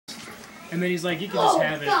And then he's like, you can just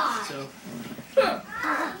have it. So.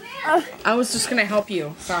 I was just gonna help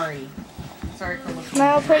you. Sorry. Sorry for looking.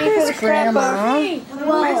 Smile pretty for the scrapbook.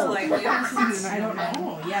 Whoa. I don't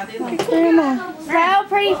know. Yeah, they like Grandma. Smile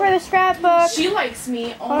pretty for the scrapbook. She likes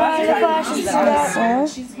me. Oh Alright, the flashes God. up.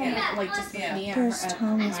 She's home, like just with me. There's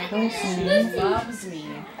Tommy's boyfriend. She loves me.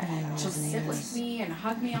 I don't know what She'll his name sit with is. me and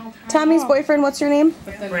hug me all the time. Tommy's boyfriend, what's your name?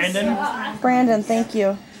 But then Brandon. Brandon, thank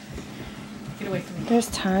you. Get away from me. There's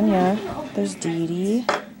Tanya. There's Dee Dee.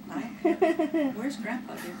 Where's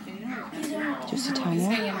Grandpa? Just a He's Tanya.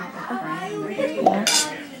 hanging out with Brian. Yeah.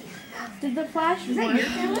 Did the flash work?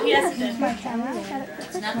 Yes, it did. My camera. I got it.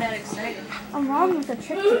 It's not that exciting. I'm wrong with the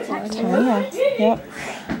trick to text. Tanya. Yep.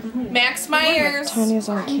 Max Myers. Tanya's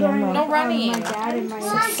on camera. No running. My dad and my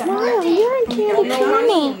Smile, you're on camera. No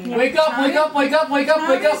running. Wake up, wake up, wake up, wake up,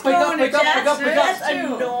 wake up, wake up, wake up, wake up, wake up. That's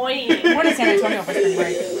annoying. What is San Antonio for spring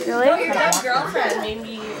break? Really? Your dad's girlfriend made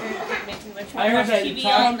me making the I heard that TV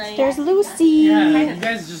all night. There's Lucy. Yeah, you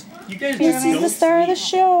guys just Lucy's the star of the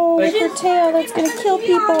show. Like- Her tail that's gonna kill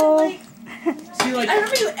people. See, like, I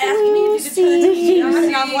remember you asking me if you could turn the TV on,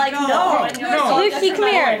 and I'm like, no. And you're No. so Lucy, desperate come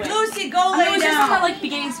here. my way. Lucy, go lay It was just on down. her like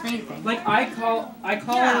beginning screen thing. like I call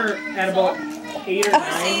her at about 8 or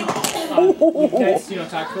 9. You guys,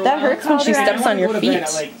 talk to her. That hurts when she steps on your I go to bed feet.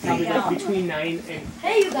 at, like, probably like between 9 and.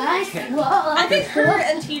 Hey, you guys. Whoa. I think her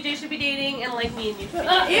and TJ should be dating, and like me and you should be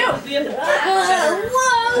dating. Ew. We have a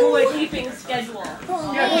better keeping schedule.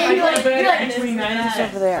 Yeah, I go to bed between 9 and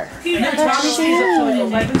Over there. And then Tommy stays up till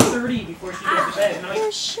like 11:30 before she goes to bed. And I'm like,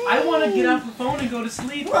 There's Shane. I want to get off the phone and go to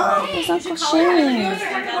sleep. There's Uncle Shane.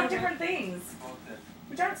 About different things.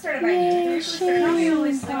 We don't start at Yay, Shane.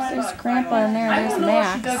 There's Grandpa in there. I There's don't know if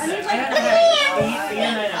she Max. does that. I have to have 8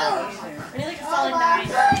 or 9 hours. I need like a solid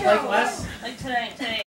 9. Like less. Like today.